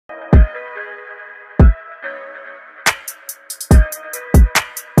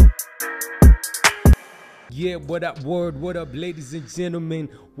Yeah, what up, word? What up, ladies and gentlemen?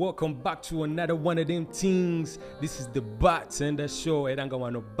 Welcome back to another one of them things. This is the Bartender Show.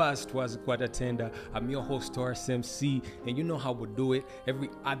 Erangawano Bus Twas Quartatender. I'm your host, RSMC, and you know how we do it. Every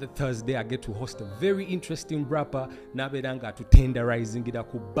other Thursday, I get to host a very interesting rapper. Nabedanga to tenderizing it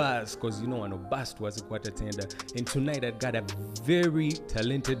aku buzz, cause you know I know Bus Twas Quartatender. And tonight I got a very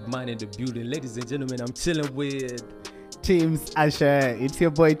talented man in the building. Ladies and gentlemen, I'm chilling with Teams Usher. It's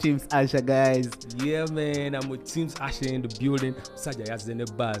your boy Teams Usher, guys. Yeah, man, I'm with Teams Usher in the building. Saja has in a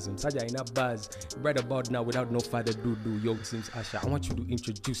buzz. Saja in a buzz. Right about now, without no further ado, yo, Teams Usher, I want you to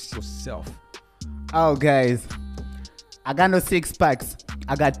introduce yourself. Oh, guys, I got no 6 packs.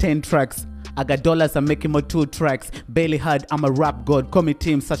 I got 10 tracks. I got dollars. I'm making more 2 tracks. Barely hard. I'm a rap god. Call me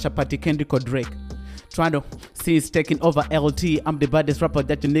Teams Usher, Party Kendrick or Drake. Trying to see it's taking over LT. I'm the baddest rapper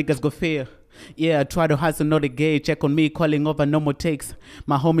that you niggas go fear. Yeah, try to hustle, not a gay. Check on me, calling over, no more takes.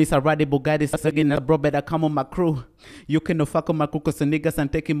 My homies are ready, Bugattis again. Bro, better come on my crew. You can no fuck on my crew, cause the niggas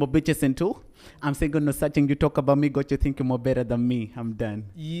and taking more bitches in too. I'm saying no searching, you talk about me, got you thinking more better than me. I'm done.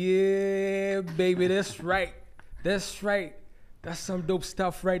 Yeah, baby, that's right. That's right. That's some dope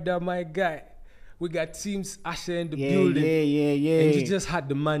stuff right there, my guy. We got Teams Usher in the building. Yeah. And you just had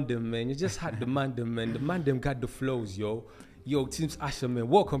the mandem, man. You just had the mandem, man. The mandem got the flows, yo. Yo, Teams Usher, man,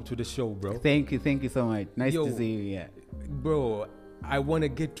 welcome to the show, bro. Thank you so much. Nice to see you, yeah. Bro, I want to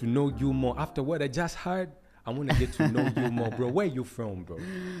get to know you more. After what I just heard, I want to get to know you more, bro. Where you from, bro?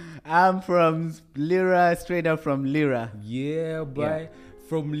 I'm from Lira, straight up from Lira. Yeah, boy. Yeah.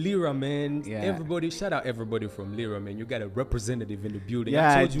 From Lira, man. Yeah. Everybody, shout out everybody from Lira, man. You got a representative in the building. Yeah,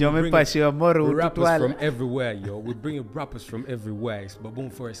 I told you we're bringing rappers from from everywhere, yo. We're bringing rappers from everywhere. It's Baboon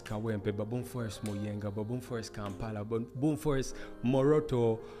Forest Kawempe, Baboon Forest Moyenga, Baboon Forest Kampala, Baboon Forest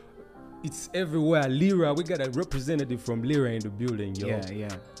Moroto. It's everywhere. Lira, we got a representative from Lira in the building, yo. Yeah.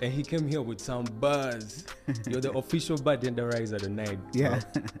 And he came here with some buzz. You're the official bartenderizer of the night. Yeah.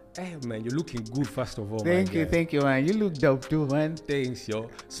 Hey, man, you're looking good, first of all. Thank you, man. You look dope too, man. Thanks, yo.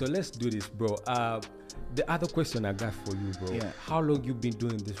 So let's do this, bro. The other question I got for you, bro. Yeah. How long you been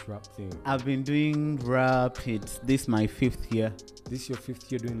doing this rap thing? I've been doing rap. This my 5th year. This your 5th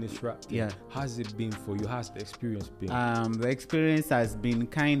year doing this rap thing? Yeah. How's it been for you? How's the experience been? The experience has been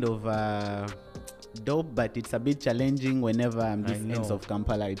kind of dope, but it's a bit challenging whenever I'm this ends of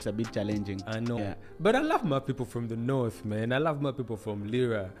Kampala. It's a bit challenging. I know. Yeah. But I love my people from the north, man. I love my people from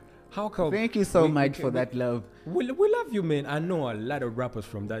Lira. How come? Thank you so much for that love. We love you, man. I know a lot of rappers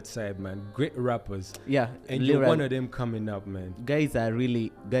from that side, man. Great rappers. Yeah. And Lira, you're one of them coming up, man. Guys are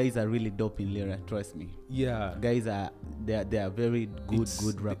really dope in Lira, trust me. Yeah. Guys they are very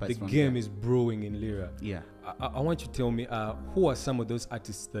good rappers. The game is brewing in Lira. Yeah. I want you to tell me who are some of those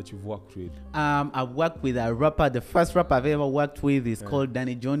artists that you've worked with? I've worked with a rapper. The first rapper I've ever worked with is called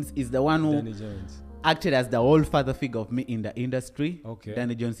Danny Jones. Is the one who Danny Jones acted as the old father figure of me in the industry. Okay.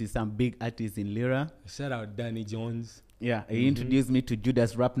 Danny Jones is some big artist in Lira. Shout out Danny Jones. Yeah, he introduced me to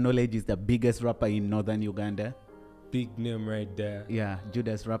Judas Rap Knowledge. Is the biggest rapper in northern Uganda. Big name right there. Yeah,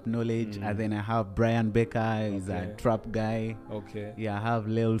 Judas Rap Knowledge. And then I have Brian Baker. He's a trap guy. Okay. Yeah, I have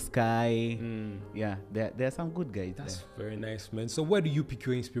Lil Sky. Yeah, there are some good guys. That's very nice, man. So where do you pick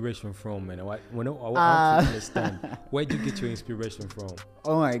your inspiration from, man? I want to understand. Where do you get your inspiration from?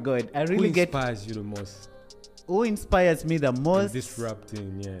 Oh my God, I really Who inspires you the most? Who inspires me the most? In this rap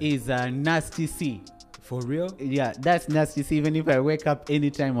thing, yeah. Is Nasty C. For real? Yeah, that's Nasty C. Even if I wake up any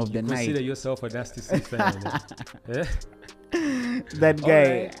time of the night. Consider yourself a Nasty C fan. Yeah? That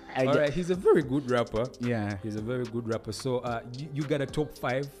guy. All right. He's a very good rapper. Yeah. He's a very good rapper. So you got a top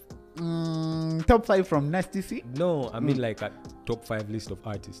 5? Top 5 from Nasty C? No, I mean like a top 5 list of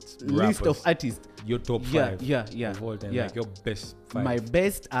artists. List of artists. Your top 5. Yeah. Of all time. Like your best 5. My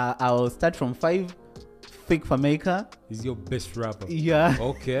best, I'll start from 5. Fake for Maker. He's your best rapper. Yeah.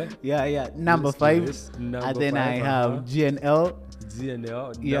 Okay. Yeah. Number 5. And then I have GNL.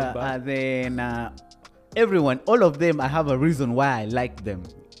 Yeah. And then everyone, all of them, I have a reason why I like them.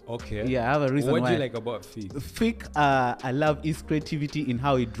 Okay. Yeah, I have a reason why. What do you like about Fake? Fake, I love his creativity in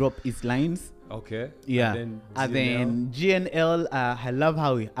how he drops his lines. Okay. Yeah. And then GNL, I love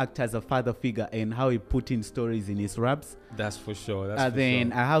how he acts as a father figure and how he put in stories in his raps. That's for sure. I have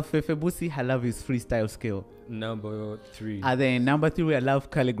Fefe Busi. I love his freestyle skill. Number 3. And then number 3, I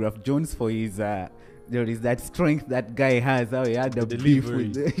love Calligraph Jones for his there is that strength that guy has. How he had the beef delivery.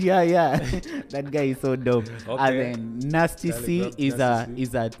 with yeah. That guy is so dope. Okay. And then Nasty C is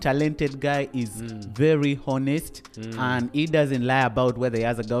a talented guy. Is very honest, and he doesn't lie about whether he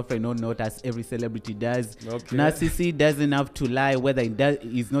has a girlfriend or not, as every celebrity does. Okay. Nasty C doesn't have to lie whether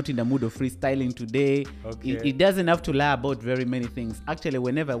he's not in the mood of freestyling today. Okay. He doesn't have to lie about very many things. Actually,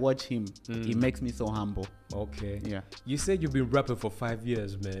 whenever I watch him, he makes me so humble. Okay. Yeah. You said you've been rapping for 5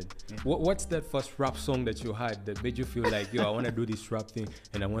 years, man. Yeah. What's that first rap song that you had that made you feel like, yo, I want to do this rap thing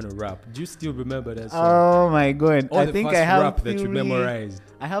and I want to rap? Do you still remember that song? Oh my god! Or I the think first I have rap that you memorized?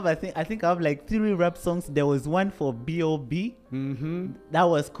 I think I have like 3 rap songs. There was one for B.O.B. Mm-hmm. that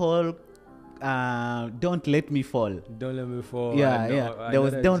was called "Don't Let Me Fall." Don't Let Me Fall. Yeah. I There know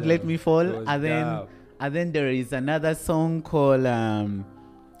was that "Don't jam. Let Me Fall," It was and dope. then there is another song called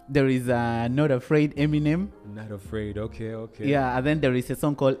there is "Not Afraid" Eminem. Not Afraid. Okay. Yeah, and then there is a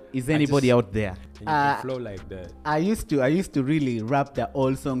song called "Is Anybody Out There." And you can flow like that. I used to really rap the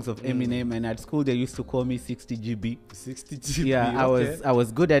old songs of Eminem, and at school they used to call me 60 GB. 60 GB. Yeah, okay. I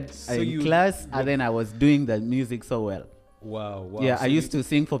was good at So in you- class, and then I was doing the music so well. Wow. Yeah, So I used to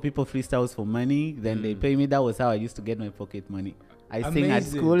sing for people freestyles for money. Then they pay me. That was how I used to get my pocket money. I sing at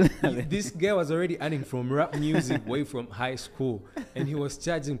Amazing. school. This guy was already earning from rap music way from high school, and he was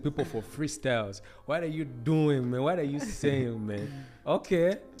charging people for freestyles. What are you doing, man? What are you saying, man?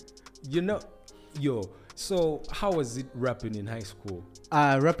 Okay, so how was it rapping in high school?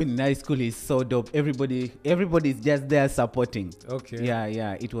 Rapping in high school is so dope. Everybody's just there supporting. Okay.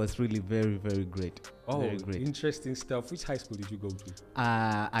 Yeah. It was really very, very great. Oh, Very great. interesting stuff. Which high school did you go to?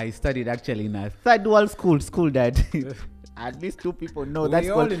 I studied actually in a third world school that at least 2 people know. We That's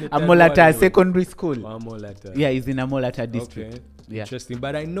all called in the third Amolata world. Secondary School. Amolata. Yeah, it's in Amolata district. Okay. Yeah. Interesting.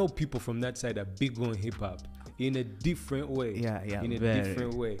 But I know people from that side are big on hip hop in a different way. Yeah, In a very,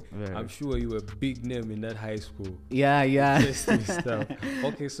 different way. very. I'm sure you were a big name in that high school. Yeah. Interesting stuff.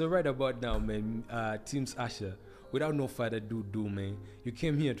 Okay, so right about now, man, Teams Usher, without no further ado, man, you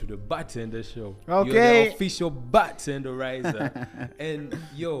came here to the Bartender Show. You're Okay. the official Bartender Riser. And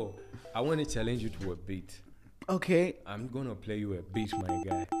yo, I want to challenge you to a beat. Okay. I'm gonna play you a beat, my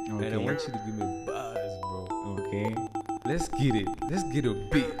guy. And I Okay. want you to give me buzz, bro. Okay. Let's get it. Let's get a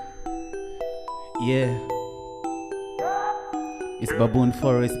beat. Yeah. It's Baboon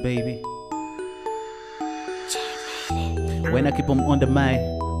Forest, baby. When I keep them on the mic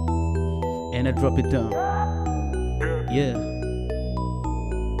and I drop it down. Yeah.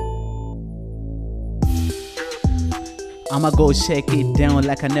 I'ma go shake it down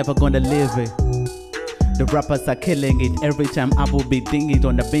like I never gonna live it. The rappers are killing it. Every time I will be ding it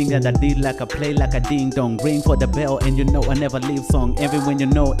on the bing and I did like I play like a ding dong. Ring for the bell and you know I never leave song. Everyone you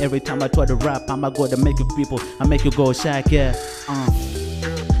know, every time I try to rap, I'ma go to make you people, I make you go shake, yeah.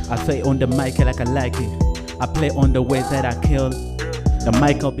 I play on the mic like I like it. I play on the way that I kill. The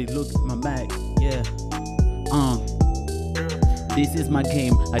mic up, it looks my mic, yeah. This is my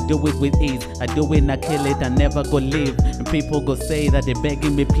game, I do it with ease. I do it and I kill it, I never go leave. And people go say that they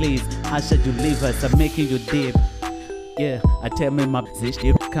begging me please. I should you leave us, I'm making you dip. Yeah, I tell me my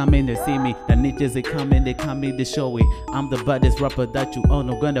position. Come in, they see me. The niches they come in, they come in, they show it. I'm the baddest rapper that you all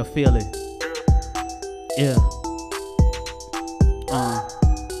know gonna feel it. Yeah.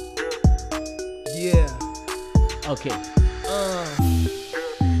 Yeah. Okay.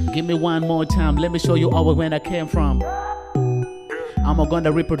 Give me one more time, let me show you all where I came from. I'm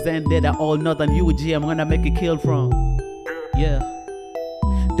gonna represent that all northern UG, I'm gonna make it kill from. Yeah.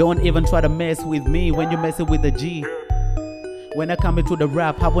 Don't even try to mess with me when you messing with the G. When I come into the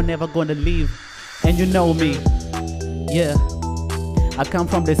rap, I will never gonna leave. And you know me. Yeah. I come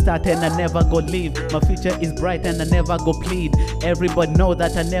from the start and I never go leave. My future is bright and I never go plead. Everybody know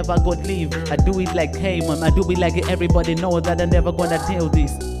that I never go leave. I do it like hey man, I do it like everybody know that I never gonna deal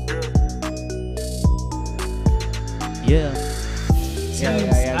this. Yeah.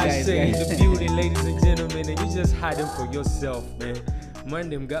 I say in the building, ladies and gentlemen, and you just hide them for yourself, man. Man,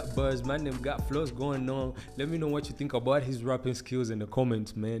 them got buzz, man, them got flows going on. Let me know what you think about his rapping skills in the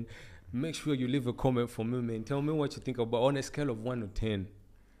comments, man. Make sure you leave a comment for me, man. Tell me what you think about on a scale of 1 to 10.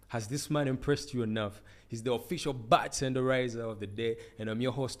 Has this man impressed you enough? He's the official Bartender Riser of the day, and I'm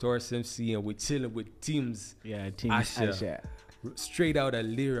your host, Taurus MC, and we're chilling with Teams. Yeah, Team Usher. Straight out of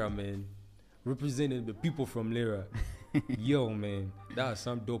Lyra, man. Representing the people from Lyra. Yo, man, that was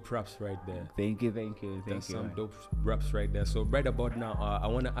some dope raps right there. Thank you. That's some dope raps right there. So right about now, I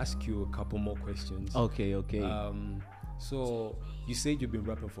want to ask you a couple more questions. Okay. So you said you've been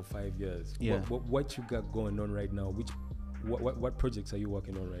rapping for 5 years. Yeah. What you got going on right now? Which What projects are you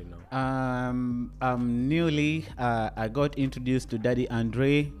working on right now? Newly, I got introduced to Daddy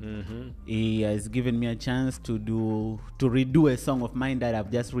Andre. He has given me a chance to redo a song of mine that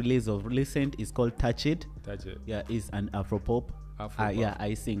I've just released of recent. It's called Touch It. Touch It. Yeah, it's an Afropop. Afropop. Yeah,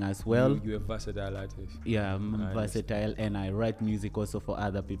 I sing as well. You're a versatile artist. Yeah, I'm versatile, and I write music also for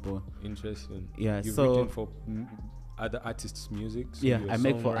other people. Interesting. Yeah, You've so written for other artists' music. So yeah, you're a I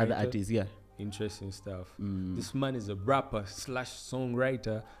make for other songwriter? artists. Yeah. Interesting stuff. This man is a rapper /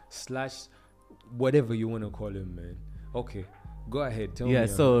 songwriter / whatever you want to call him, man. Okay, go ahead. Tell me. Yeah.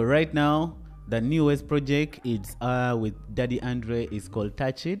 So right now, the newest project is with Daddy Andre. Is called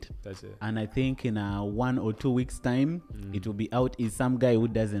Touch It. That's it. And I think in 1 or 2 weeks time, it will be out. Is some guy who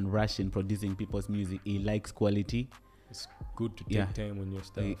doesn't rush in producing people's music. He likes quality. It's good to take time on your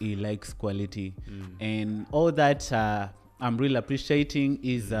stuff. He likes quality, and all that I'm really appreciating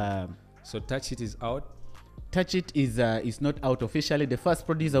is. So Touch It is out. Touch It is not out officially. The first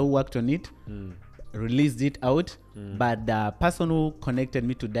producer who worked on it released it out, but the person who connected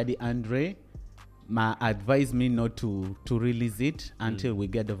me to Daddy Andre advised me not to release it until we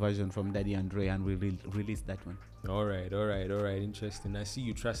get the version from Daddy Andre, and we release that one. All right. Interesting. I see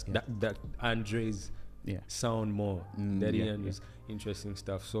you trust that Andre's sound more. Daddy Andre's interesting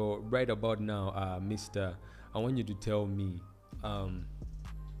stuff. So right about now, Mister, I want you to tell me.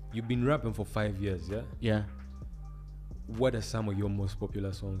 You've been rapping for 5 years, yeah? Yeah. What are some of your most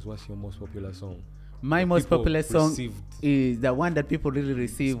popular songs? What's your most popular song? My most popular song received is the one that people really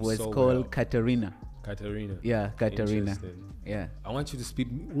received was so called well. Katerina. Katerina. Yeah, Katerina. Interesting. Yeah. I want you to spit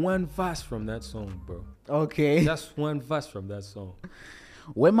one verse from that song, bro. Okay. Just one verse from that song.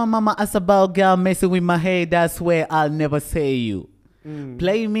 When my mama asks about girl messing with my head, that's where I'll never say you.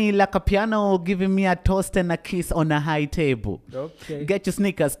 Play me like a piano, giving me a toast and a kiss on a high table. Okay. Get your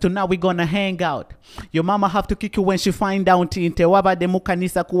sneakers, tonight we gonna hang out. Your mama have to kick you when she find out inte waba de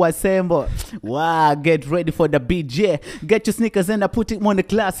mukanisa kuwasembo. Wow, get ready for the beat, yeah. Get your sneakers and I put it on the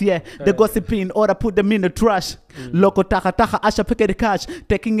class, yeah. The gossiping or I put them in the trash. Loco taka asha pick the cash.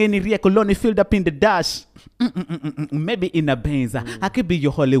 Taking any reacoloni filled up in the dash. Maybe in a benza. I could be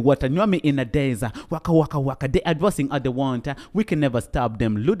your holy water. You me in a dazer. Waka waka waka. They advancing at the water. We can never stop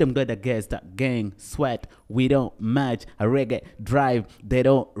them. Loot them go against gang. Sweat. We don't match. A reggae drive. They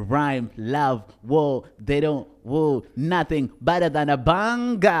don't rhyme. Love. Whoa. They don't. Whoa. Nothing better than a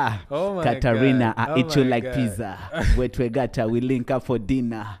banga. Oh my Katarina, God. I eat you like God. pizza. Wait, we got we link up for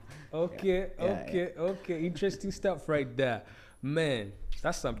dinner. Okay. Interesting stuff right there. Man,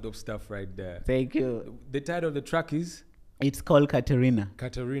 that's some dope stuff right there. Thank you. The title of the track is? It's called Katerina.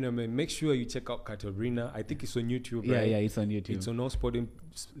 Katerina, man. Make sure you check out Katerina. I think it's on YouTube, Yeah, right? yeah, it's on YouTube. It's on all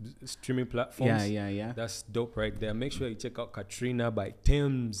streaming platforms. Yeah. That's dope right there. Make sure you check out Katrina by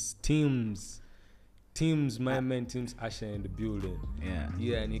Tim's, my man, Tim's Usher in the building.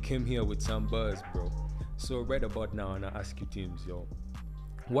 Yeah, and he came here with some buzz, bro. So right about now, and I ask you, Tim's, yo,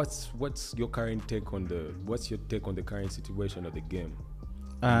 what's your current take on the current situation of the game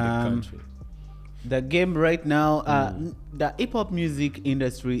in the country? The game right now, the hip hop music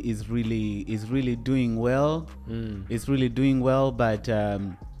industry is really doing well. It's really doing well, but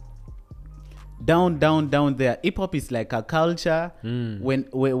down there, hip hop is like a culture.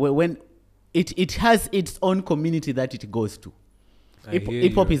 When it has its own community that it goes to.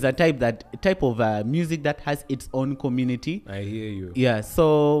 Hip hop is a type of music that has its own community. I hear you. Yeah,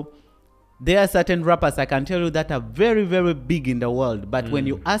 so there are certain rappers I can tell you that are very, very big in the world, but when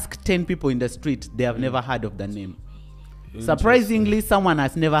you ask 10 people in the street, they have never heard of the name. Surprisingly, someone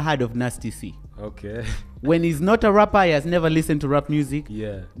has never heard of Nasty C. Okay. When he's not a rapper, he has never listened to rap music.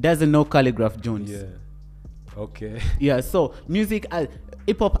 Yeah. Doesn't know Calligraph Jones. Yeah. Okay. Yeah, so music,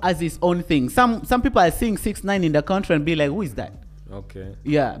 hip hop has its own thing. Some people are seeing 6ix9ine in the country and be like, who is that? Okay.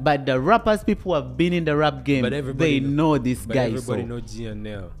 Yeah, but the rappers, people who have been in the rap game, they know this guy. Everybody know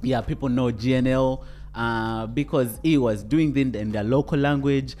GNL. Yeah, people know GNL because he was doing it in the local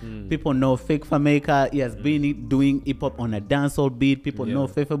language. People know Fake Fameka. He has been doing hip hop on a dancehall beat. People know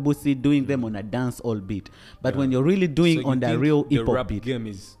Fefe Busi doing them on a dancehall beat. But when you're really doing on the real hip hop beat, the rap game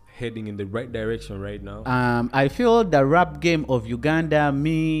is heading in the right direction right now. I feel the rap game of Uganda,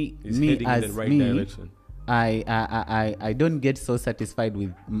 me as in the right me. direction. I don't get so satisfied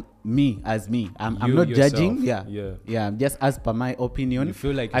with me as me. I'm not yourself. judging. Yeah. Just as per my opinion. You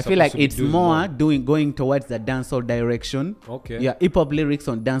feel like I feel like it's more going towards the dancehall direction. Okay. Yeah, hip hop lyrics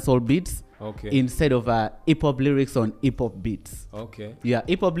on dancehall beats. Okay. Instead of hip hop lyrics on hip hop beats. Okay. Yeah,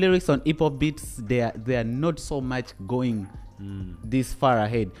 hip hop lyrics on hip hop beats. They are not so much going this far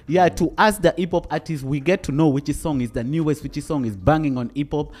ahead. Yeah, to us the hip hop artists, we get to know which song is the newest, which song is banging on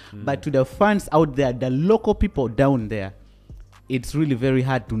hip hop. But to the fans out there, the local people down there, it's really very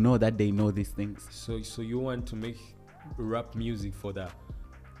hard to know that they know these things. So you want to make rap music for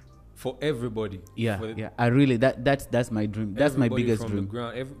everybody? Yeah. I really that's my dream. That's my biggest from dream. The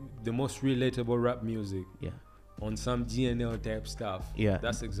ground, the most relatable rap music. Yeah. On some GNL type stuff. Yeah.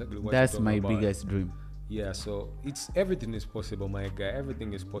 That's exactly what That's you're my talking about. biggest dream. Yeah, so everything is possible, my guy.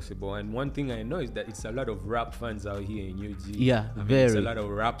 Everything is possible. And one thing I know is that it's a lot of rap fans out here in UG. Yeah, It's a lot of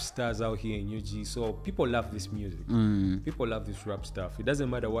rap stars out here in UG. So people love this music. Mm. People love this rap stuff. It doesn't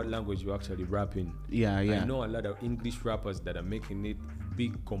matter what language you actually rap in. Yeah. I know a lot of English rappers that are making it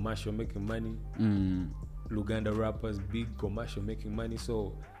big commercial, making money. Luganda rappers, big commercial, making money.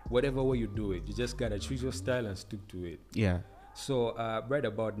 So whatever way you do it, you just gotta choose your style and stick to it. Yeah. So right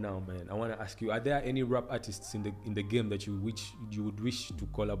about now, man, I want to ask you: are there any rap artists in the game that you would wish to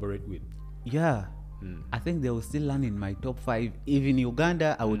collaborate with? Yeah. I think they will still land in my top 5. Even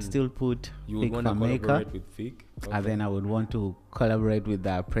Uganda, I would still put You would Fik want to Fameka, collaborate with Fik? Okay. and then I would want to collaborate with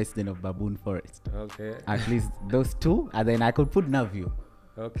the president of Baboon Forest. Okay. At least those 2, and then I could put Navio.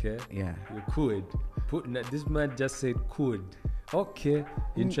 Okay. Yeah. You could this man just said could. Okay,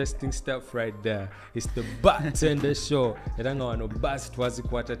 interesting stuff right there. It's the Bartender Show. I don't want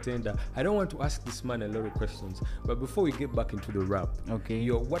to ask this man a lot of questions, but before we get back into the rap, Okay.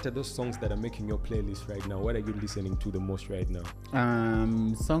 what are those songs that are making your playlist right now? What are you listening to the most right now?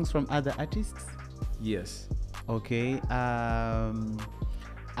 Songs from other artists. Yes. Okay.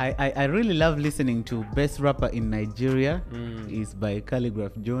 I really love listening to Best Rapper in Nigeria. It's by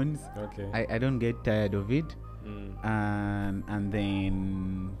Calligraph Jones. Okay. I don't get tired of it. And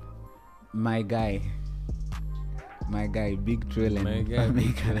then my guy Big Trail and My guy,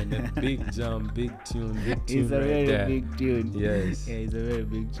 Big Trail and big jump, big tune it's a right very there. big tune. Yes. Yeah, it's a very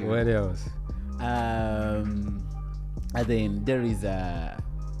big tune. What else? And then there is a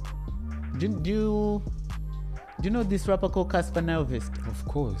do you know this rapper called Casper Nyovest? Of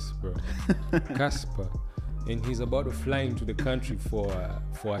course, bro. Casper. And he's about to fly into the country for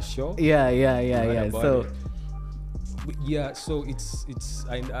a show. Yeah. About So it. Yeah, so it's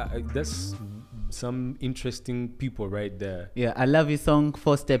that's some interesting people right there. yeah, I love his song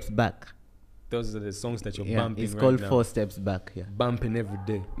 4 Steps Back. Those are the songs that you're Yeah, bumping it's right called now. 4 Steps Back. Yeah. Bumping every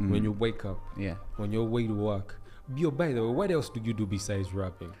day when you wake up, Yeah. on your way to work. Yo, by the way, what else do you do besides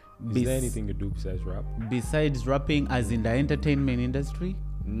rapping? Is there anything you do besides rap? Besides rapping, as in the entertainment industry?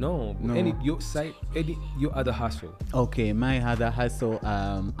 No. No. Your other hustle. Okay, my other hustle.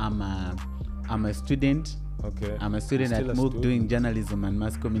 I'm a student. Okay. I'm a student Still at a MOOC student? doing journalism and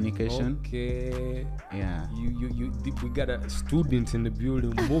mass communication. Okay. Yeah. We got a student in the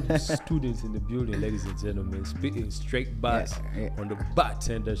building, more students in the building, ladies and gentlemen, spitting straight bars Yeah. on the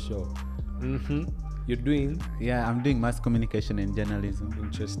Bartender Show. You're doing Yeah, I'm doing mass communication and journalism.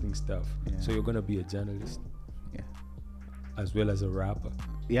 interesting stuff. Yeah. So you're gonna be a journalist Yeah. as well as a rapper.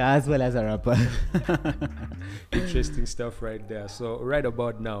 Yeah, as well as a rapper. Interesting stuff right there. So right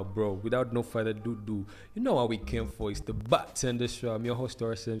about now, bro, without no further ado, you know what we came for. It's the Bartender Show. I'm your host,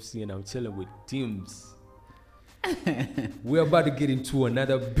 RSMC, and I'm chilling with Tims. We're about to get into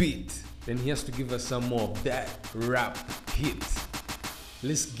another beat, and he has to give us some more of that rap hit.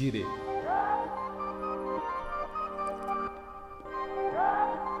 Let's get it.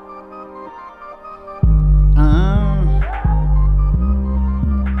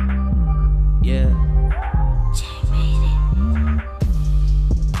 Yeah.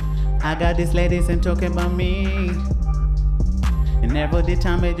 I got these ladies and talking about me. And every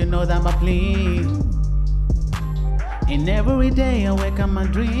time you know that I'm plea. And every day I wake up my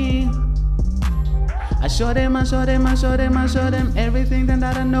dream. I show them everything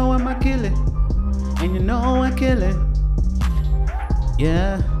that I know I'ma kill it. And you know I kill it.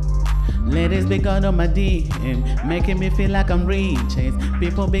 Yeah. Ladies be going on my DM, making me feel like I'm riches.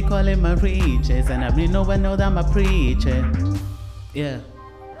 People be calling my riches, and I really know that I'm a preacher. Yeah,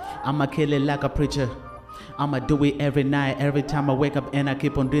 I'ma kill it like a preacher. I'ma do it every night, every time I wake up, and I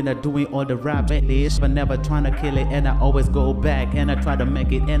keep on doing all the rap it is, but never trying to kill it, and I always go back, and I try to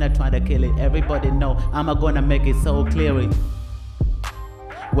make it, and I try to kill it. Everybody know I'm gonna make it so clearly.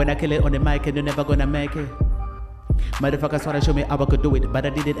 When I kill it on the mic, and you're never gonna make it. Motherfuckers wanna show me how I could do it, but I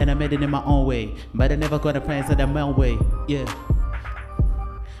did it and I made it in my own way. But I never got a friends in the my own way. Yeah.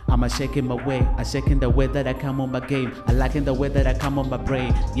 I'm shaking my way, I'm shaking the way that I come on my game. I liking the way that I come on my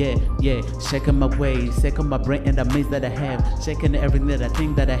brain. Yeah, shaking my way, shaking my brain and the maze that I have, shaking everything that I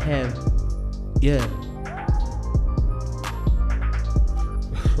think that I have. Yeah.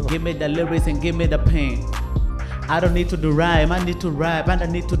 Give me the lyrics and give me the pain. I don't need to do rhyme, I need to rap, and I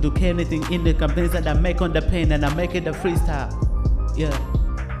need to do anything in the campaigns that I make on the pen, and I make it a freestyle. Yeah.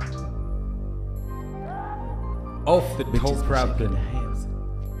 Off the Bitches top be rapping. shaking their hands.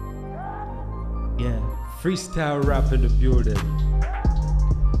 Yeah. Freestyle rap in the building.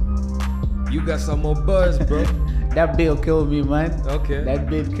 You got some more buzz, bro. That bill killed me, man. Okay. That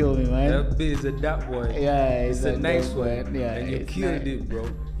beat killed me, man. That bit is a that one. Yeah, It's a nice dope one. Yeah, and you it's killed nice. it, bro.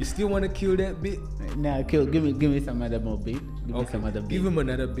 You still want to kill that bit? Nah, give me some other more beat. Give me some other beat. Give him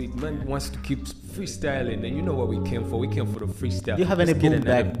another beat. Man wants to keep freestyling, and you know what we came for. We came for the freestyle. Do you have Let's any get boom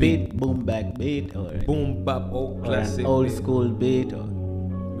another back beat, boom back beat, or Boom bap, old or classic. an old beat. school beat, or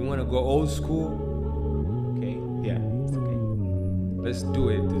You want to go old school? okay, yeah, it's okay. Let's do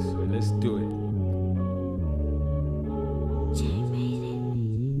it this way. Let's do it.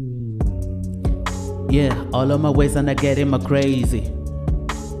 Yeah, all of my ways and I get him crazy.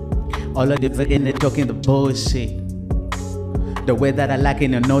 All of the fucking they talking the bullshit. The way that I like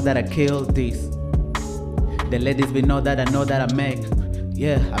it, you know that I kill this. The ladies we know that I make.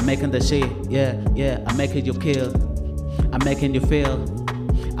 Yeah, I'm making the shit. Yeah, I'm making you kill. I'm making you feel.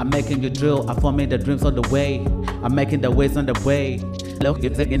 I'm making you drill. I'm forming the dreams on the way. I'm making the ways on the way. Look,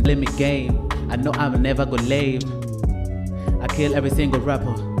 it's a limit game. I know I'm never gonna leave. I kill every single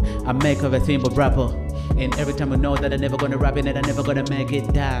rapper. I make every single rapper. And every time I know that I'm never gonna rap it and I'm never gonna make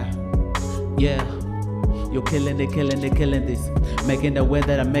it die. Yeah. You're killing this. Making the way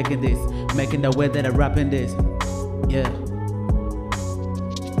that I'm making this. Making the way that I'm rapping this. Yeah.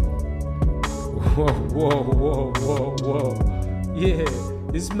 Whoa. Yeah,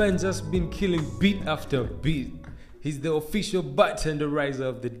 this man just been killing beat after beat. He's the official bartenderizer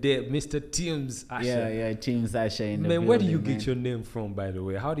of the day, Mr. Tim's Usher. Yeah, Teams Usher in the Man, where do you building, get your name from, by the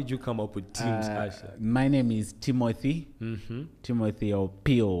way? How did you come up with Tim's Usher? My name is Timothy. Timothy or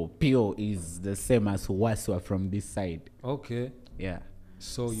Pio. Pio is the same as Waswa from this side. Okay. Yeah.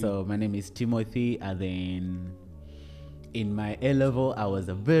 So My name is Timothy, and then in my A level, I was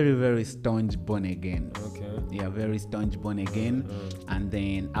a very, very staunch born again. Okay. Yeah, very staunch born again. And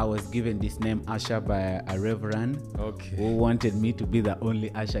then I was given this name Usher by a reverend Okay. who wanted me to be the only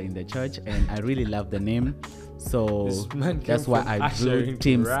usher in the church, and I really love the name. So This man came that's why from I Usher drew into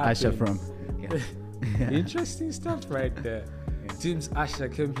Teams rapping. Usher from. Yeah. Interesting stuff right there. Tim's Usher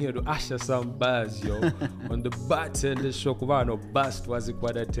came here to usher some bars, yo, on the bartender show. No bust was it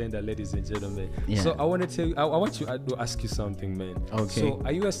quite tender, ladies and gentlemen. Yeah. So I want to tell you, I want you to ask you something, man. Okay. So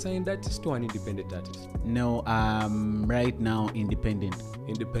are you a signed artist or an independent artist? No, right now independent.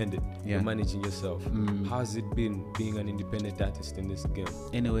 Independent. Yeah. You're managing yourself. How's it been being an independent artist in this game?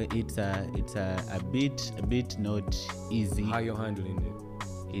 Anyway, it's a bit not easy. How you handling it?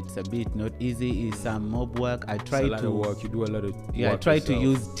 It's a bit not easy. It's some mob work. I try It's a lot to of work. You do a lot of yeah. I work try to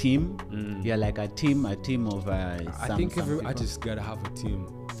yourself. use team. Yeah, like a team of. I think every people. artist gotta have a team.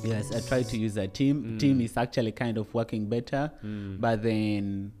 Yes, I try to use a team. Team is actually kind of working better, but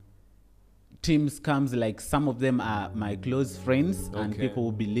then teams comes like some of them are my close friends and Okay. people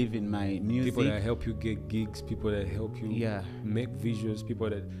who believe in my music. People that help you get gigs, people that help you Yeah. make visuals, people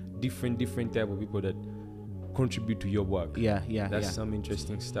that different type of people that contribute to your work. Yeah. That's some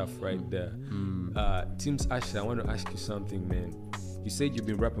interesting stuff right there. Tim's Usher, I want to ask you something, man. You said you've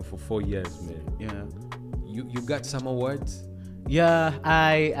been rapping for 4 years, man. Yeah. You got some awards? Yeah,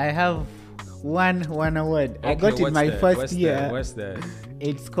 I have one award. I got it what's my that? first What's year. That? What's that?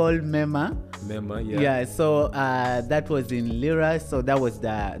 It's called Mema. Mema, yeah. Yeah, so that was in Lira. So that was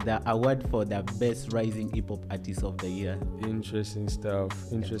the award for the best rising hip hop artist of the year. Interesting stuff.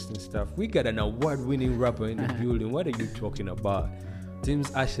 We got an award-winning rapper in the building. What are you talking about?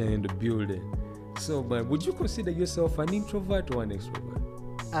 Tim's Usher in the building. So, man, would you consider yourself an introvert or an extrovert?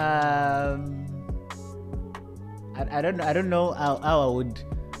 I don't know how I would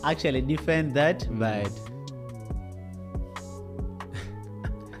actually defend that, but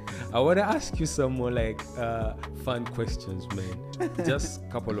I want to ask you some more like fun questions, man. Just a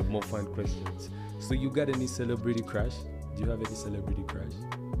couple of more fun questions. So you got any celebrity crush? Do you have any celebrity crush?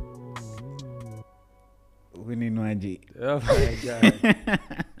 Winnie Nwaji. Oh my god.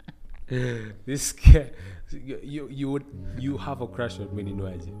 This guy, you have a crush on Winnie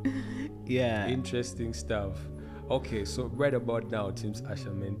Nwaji. Yeah. Interesting stuff. Okay, so right about now, Tim's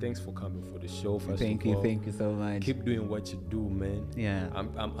Usher, man, thanks for coming for the show. Thank you so much. Keep doing what you do, man. Yeah.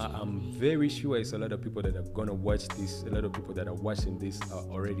 I'm very sure it's a lot of people that are gonna watch this. A lot of people that are watching this are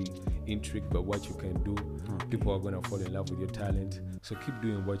already intrigued by what you can do. Okay. People are gonna fall in love with your talent. So keep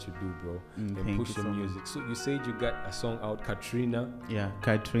doing what you do, bro, and thank push you your so music. So you said you got a song out, Katrina. Yeah,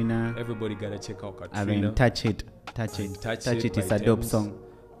 Katrina. Everybody gotta check out I Katrina. mean, touch it. Touch it. It's by a dope Thames. song.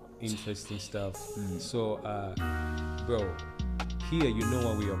 Interesting stuff. So, bro, here you know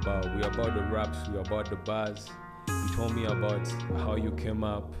what we're about. We're about the raps. We're about the bars. You told me about how you came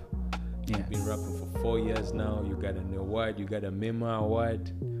up. Yeah. Been rapping for 4 years now. You got an award. You got a Memo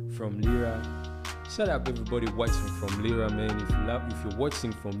Award from Lyra. Shout out everybody watching from Lyra, man. If you're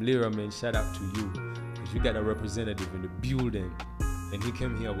watching from Lyra, man, shout out to you. Because you got a representative in the building. And he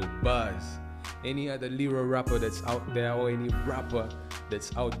came here with buzz. Any other Lyra rapper that's out there, or any rapper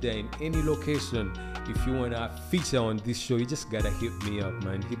that's out there in any location, if you want to feature on this show, you just gotta hit me up,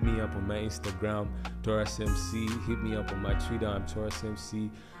 man. Hit me up on my Instagram, TaurusMC. Hit me up on my Twitter, I'm TaurusMC.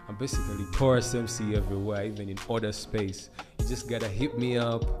 I'm basically TaurusMC everywhere, even in other space. You just gotta hit me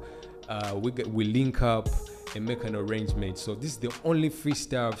up. We link up and make an arrangement. So this is the only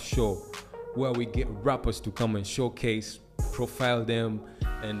freestyle show where we get rappers to come and showcase, profile them,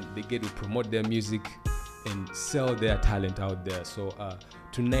 and they get to promote their music and sell their talent out there. So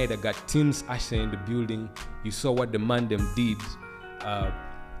tonight I got Teams Usher in the building. You saw what the Mandem did,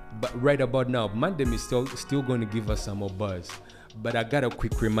 but right about now, Mandem is still going to give us some more buzz. But I got a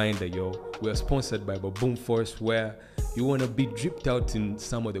quick reminder, yo. We are sponsored by Baboon Forest, where you want to be dripped out in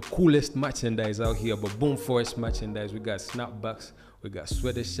some of the coolest merchandise out here. Baboon Forest merchandise. We got snapbacks, we got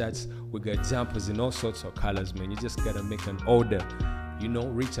sweater shirts, we got jumpers in all sorts of colors, man. You just gotta make an order. You know,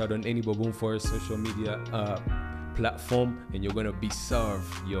 reach out on any Baboon Forest social media platform and you're gonna be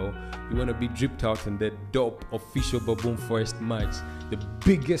served, yo. You wanna be dripped out in the dope official Baboon Forest merch, the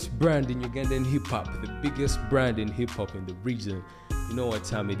biggest brand in Ugandan hip-hop, the biggest brand in hip-hop in the region. You know what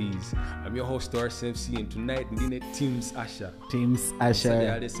time it is. I'm your host TaurusMC, and tonight ndine Teams Usher. Teams Usher.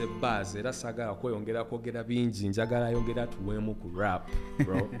 Alese buzz era sagala kweyongera kwogera bingi, njagala yongera tuwemu ku rap,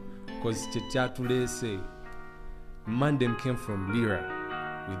 bro. Cause kyatulese Mandem came from Lyra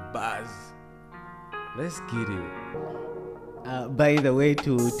with buzz. Let's get it. By the way,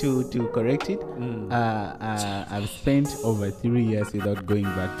 to correct it, I've spent over 3 years without going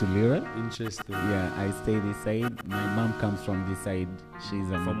back to Lyra. Interesting. Yeah, I stay this side. My mom comes from this side. She's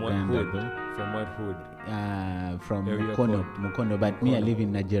a From what Muganda, hood? though. From what hood? From Area Mukono, but me, I live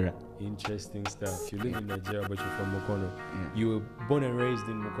in Nigeria. Interesting stuff. You live in Nigeria, but you're from Mukono. Yeah. You were born and raised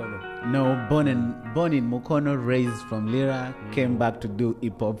in Mukono. No, born in Mukono, raised from Lyra, came back to do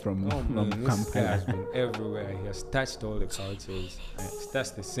hip hop from Oh man, this guy has Kampala. been everywhere. He has touched all the cultures. He's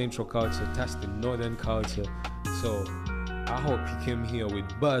touched the central culture, touched the northern culture. So I hope he came here with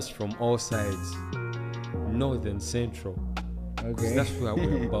buzz from all sides, northern, central. Because that's what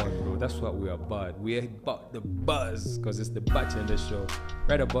we're about, bro. That's what we're about. We're about the buzz, because it's the Bartender Show.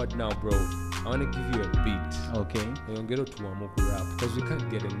 Right about now, bro, I want to give you a beat. Okay. And you'll get it to Amoku rap, because we can't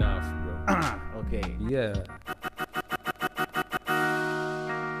get enough, bro. Okay. Yeah.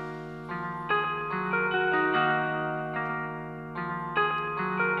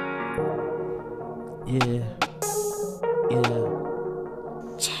 Yeah. Yeah.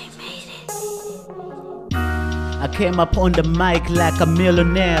 I came up on the mic like a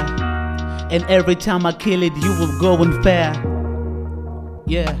millionaire, and every time I kill it, you will go unfair.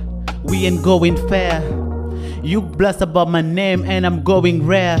 Yeah, we ain't going fair. You blast about my name, and I'm going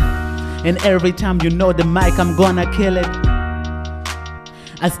rare. And every time you know the mic, I'm gonna kill it.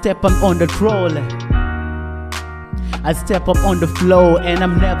 I step up on the troll. I step up on the flow, and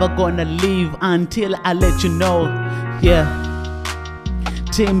I'm never gonna leave until I let you know. Yeah,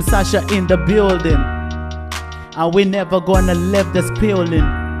 Team Sasha in the building. And we never gonna leave this building.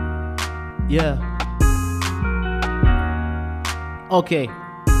 Yeah. Okay.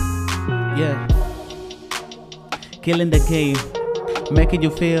 Yeah. Killing the game, making you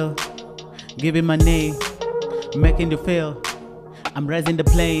feel. Giving my name, making you feel. I'm raising the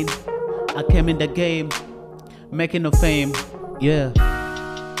plane. I came in the game, making no fame. Yeah.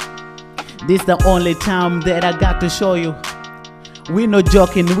 This the only time that I got to show you. We no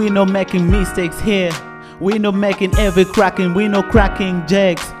joking, we no making mistakes here. We no making every cracking, we no cracking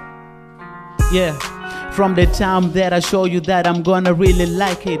jacks. Yeah, from the time that I show you that I'm gonna really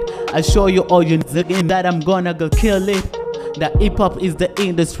like it, I show you all you again that I'm gonna go kill it. That hip hop is the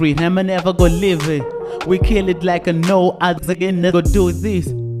industry, and I'm never gonna leave it. We kill it like a no odds again, never do this.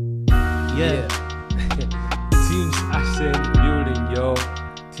 Yeah. Teams Usher in the building, yo.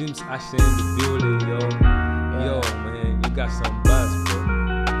 Teams Usher in the building, yo. Yo, man, you got some buzz, bro.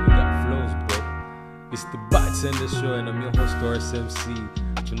 You got flows, bro. It's the Bartender Show, and I'm your host,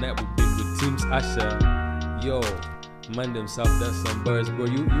 TaurusMC. Tonight we've been with Teams Usher. Yo, man, themself does some buzz, bro.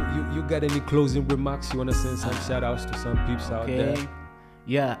 You got any closing remarks? You wanna send some shout outs to some peeps out there?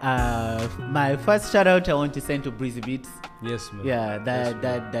 Yeah, my first shout out I want to send to Breezy Beats. Yes, man. Yeah, Yes,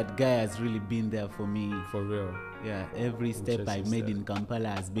 man. that guy has really been there for me. For real. Yeah, every step I Interesting made stuff. in Kampala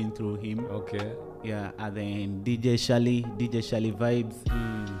has been through him. Okay. Yeah, and then DJ Shali Vibes.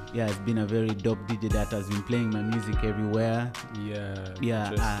 Yeah, it's been a very dope DJ that has been playing my music everywhere. Yeah. Yeah,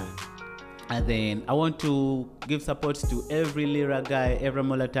 Interesting. And then I want to give support to every Lira guy, every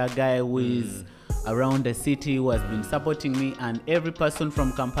Molata guy who is around the city, who has been supporting me, and every person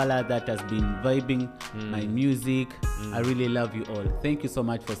from Kampala that has been vibing my music. I really love you all. Thank you so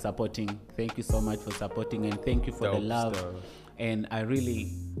much for supporting. Thank you so much for supporting, and thank you for the love. Stuff. And I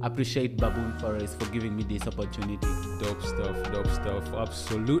really appreciate Baboon Forest for giving me this opportunity. Dope stuff.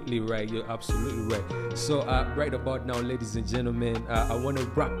 Absolutely right. You're absolutely right. So right about now, ladies and gentlemen, I want to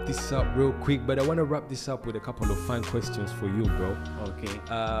wrap this up real quick, but I want to wrap this up with a couple of fun questions for you, bro. Okay.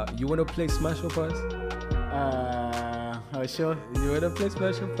 You want to play Smash Up Us? Oh, sure. You want to play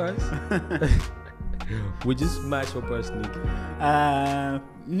Smash Up Us? We just smash up us, Nikki.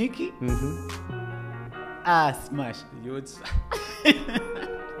 Nikki? Smash. You would.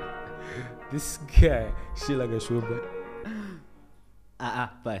 This guy, she like a showboy.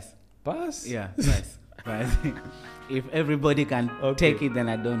 Pass. Pass? Yeah, pass. Pass. If everybody can take it, then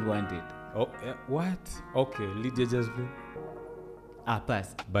I don't want it. Oh, yeah. What? Okay, Lydia Jasmine.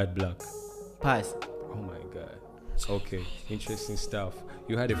 Pass. Bad Black. Pass. Oh my God. Okay, interesting stuff.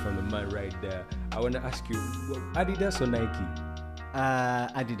 You had it from the man right there. I want to ask you, Adidas or Nike?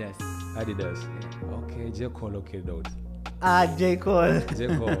 Adidas. Adidas. Yeah. Okay, J. Cole, okay, though. J. Cole. J.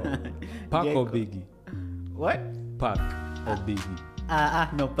 Cole. Pac J. or Cole. Biggie? What? Pac or Biggie?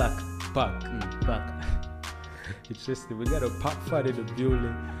 No, Pac. Pac. Pac. Interesting. We got a Pac fight in the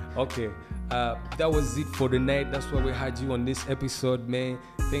building. Okay, that was it for the night. That's why we had you on this episode, man.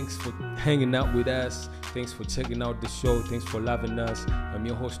 Thanks for hanging out with us. Thanks for checking out the show. Thanks for loving us. I'm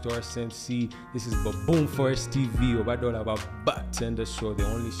your host, RSMC. This is Baboon Forest TV, about Bartender Show, the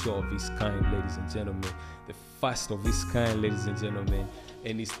only show of its kind, ladies and gentlemen. The first of its kind, ladies and gentlemen.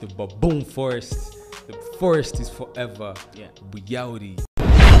 And it's the Baboon Forest. The forest is forever. Yeah. We outie.